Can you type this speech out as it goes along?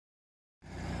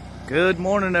Good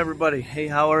morning, everybody. Hey,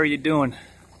 how are you doing?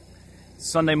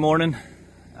 Sunday morning.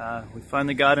 We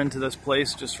finally got into this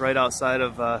place just right outside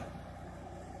of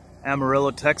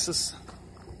Amarillo, Texas.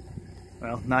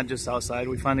 Well, not just outside.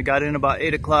 We finally got in about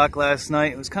 8 o'clock last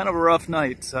night. It was kind of a rough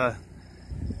night.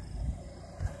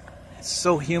 It's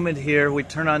so humid here. We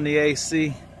turned on the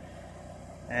AC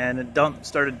and it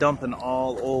started dumping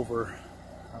all over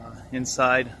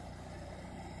inside.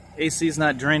 AC's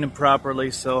not draining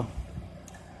properly, so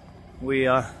we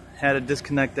had to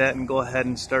disconnect that and go ahead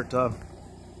and start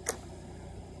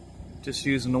just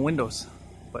using the windows.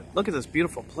 But look at this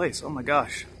beautiful place. Oh my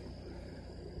gosh.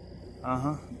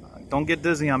 Don't get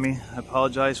dizzy on me. I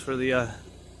apologize for the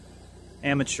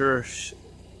amateur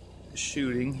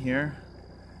shooting here.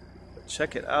 But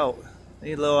check it out.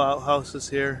 They little outhouses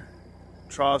here.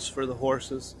 Troughs for the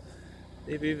horses.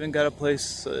 They've even got a place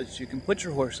so that you can put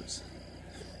your horses.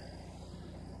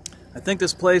 I think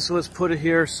this place was put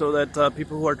here so that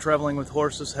people who are traveling with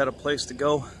horses had a place to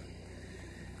go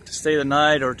to stay the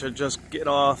night, or to just get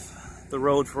off the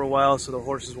road for a while so the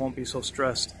horses won't be so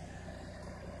stressed.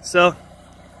 So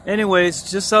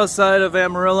anyways, just outside of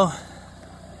Amarillo,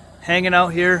 hanging out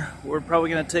here. We're probably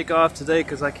going to take off today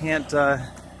because I can't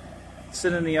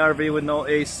sit in the RV with no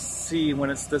AC when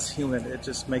it's this humid. It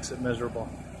just makes it miserable.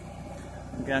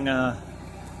 I'm going to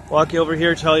walk you over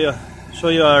here, show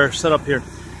you our setup here.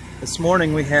 This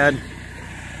morning we had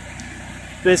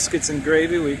biscuits and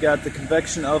gravy. We got the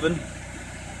convection oven.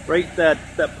 Right, that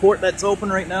port that's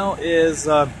open right now is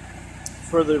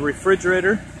for the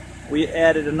refrigerator. We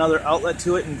added another outlet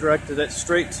to it and directed it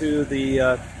straight to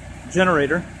the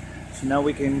generator. So now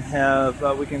we can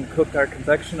cook our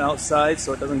convection outside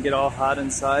so it doesn't get all hot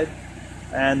inside.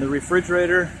 And the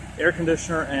refrigerator, air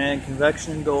conditioner, and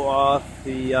convection go off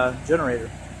the generator.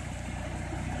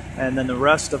 And then the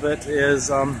rest of it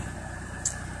is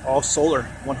all solar,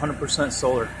 100%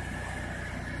 solar.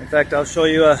 In fact, I'll show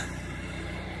you,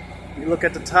 you look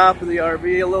at the top of the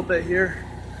RV a little bit here.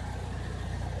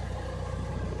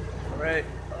 Right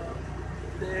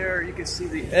there, you can see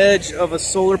the edge of a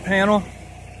solar panel.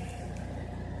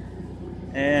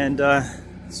 And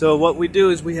so what we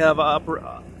do is we have,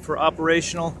 for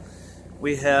operational,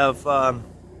 we have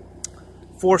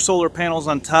 4 solar panels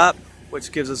on top,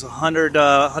 which gives us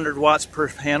 100 watts per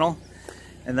panel.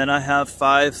 And then I have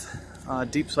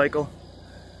 5 deep cycle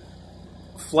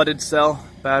flooded cell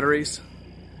batteries.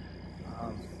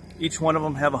 Each one of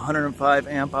them have 105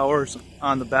 amp hours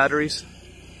on the batteries.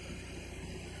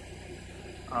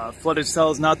 Flooded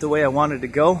cell is not the way I wanted to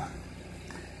go.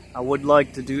 I would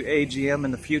like to do AGM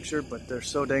in the future, but they're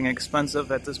so dang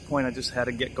expensive. At this point, I just had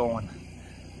to get going.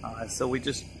 So we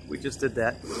just did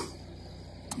that.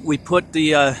 We put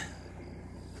the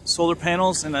solar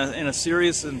panels in a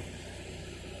series and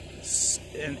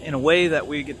in a way that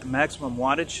we get the maximum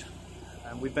wattage.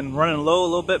 We've been running low a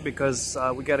little bit because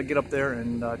we got to get up there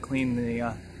and clean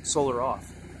the solar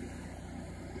off.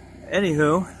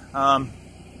 Anywho,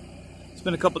 it's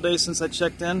been a couple days since I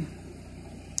checked in,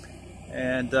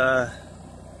 and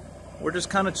we're just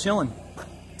kind of chilling,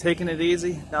 taking it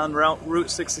easy down Route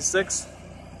 66,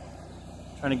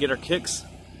 trying to get our kicks.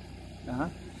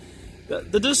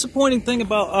 The disappointing thing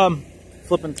about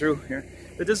flipping through here.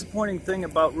 The disappointing thing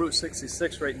about Route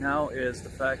 66 right now is the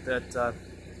fact that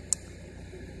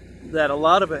that a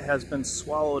lot of it has been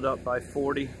swallowed up by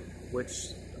 40,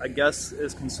 which I guess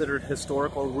is considered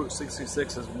historical Route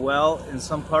 66 as well in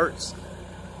some parts,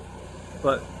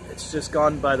 but it's just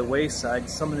gone by the wayside.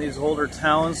 Some of these older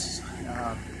towns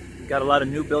got a lot of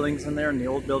new buildings in there, and the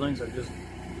old buildings are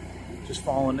just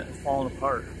falling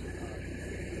apart.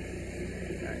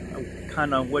 I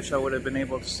kind of wish I would have been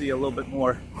able to see a little bit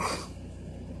more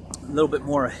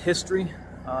history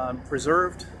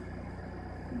preserved,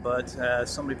 but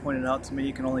as somebody pointed out to me,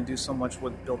 you can only do so much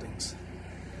with buildings.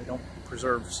 They don't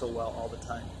preserve so well all the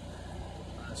time,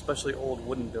 especially old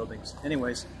wooden buildings.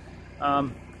 Anyways,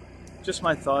 just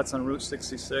my thoughts on Route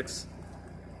 66.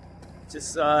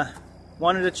 Just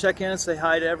wanted to check in and say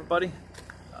hi to everybody.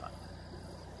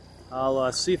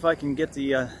 I'll see if I can get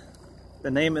the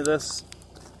name of this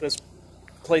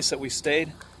place that we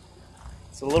stayed.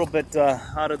 It's a little bit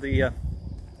out of the,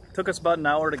 took us about an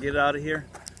hour to get out of here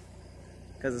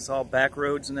because it's all back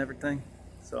roads and everything.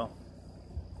 So,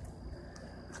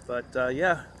 but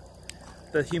yeah,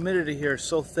 the humidity here is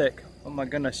so thick. Oh my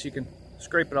goodness, you can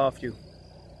scrape it off you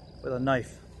with a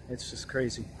knife. It's just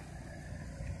crazy.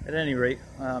 At any rate,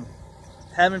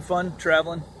 having fun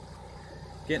traveling,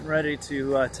 getting ready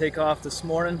to take off this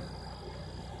morning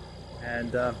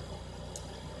and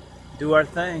do our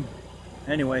thing.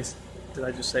 Anyways, did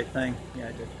I just say thing? Yeah,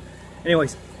 I did.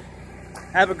 Anyways,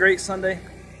 have a great Sunday.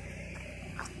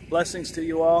 Blessings to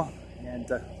you all, and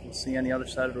we'll see you on the other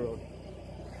side of the road.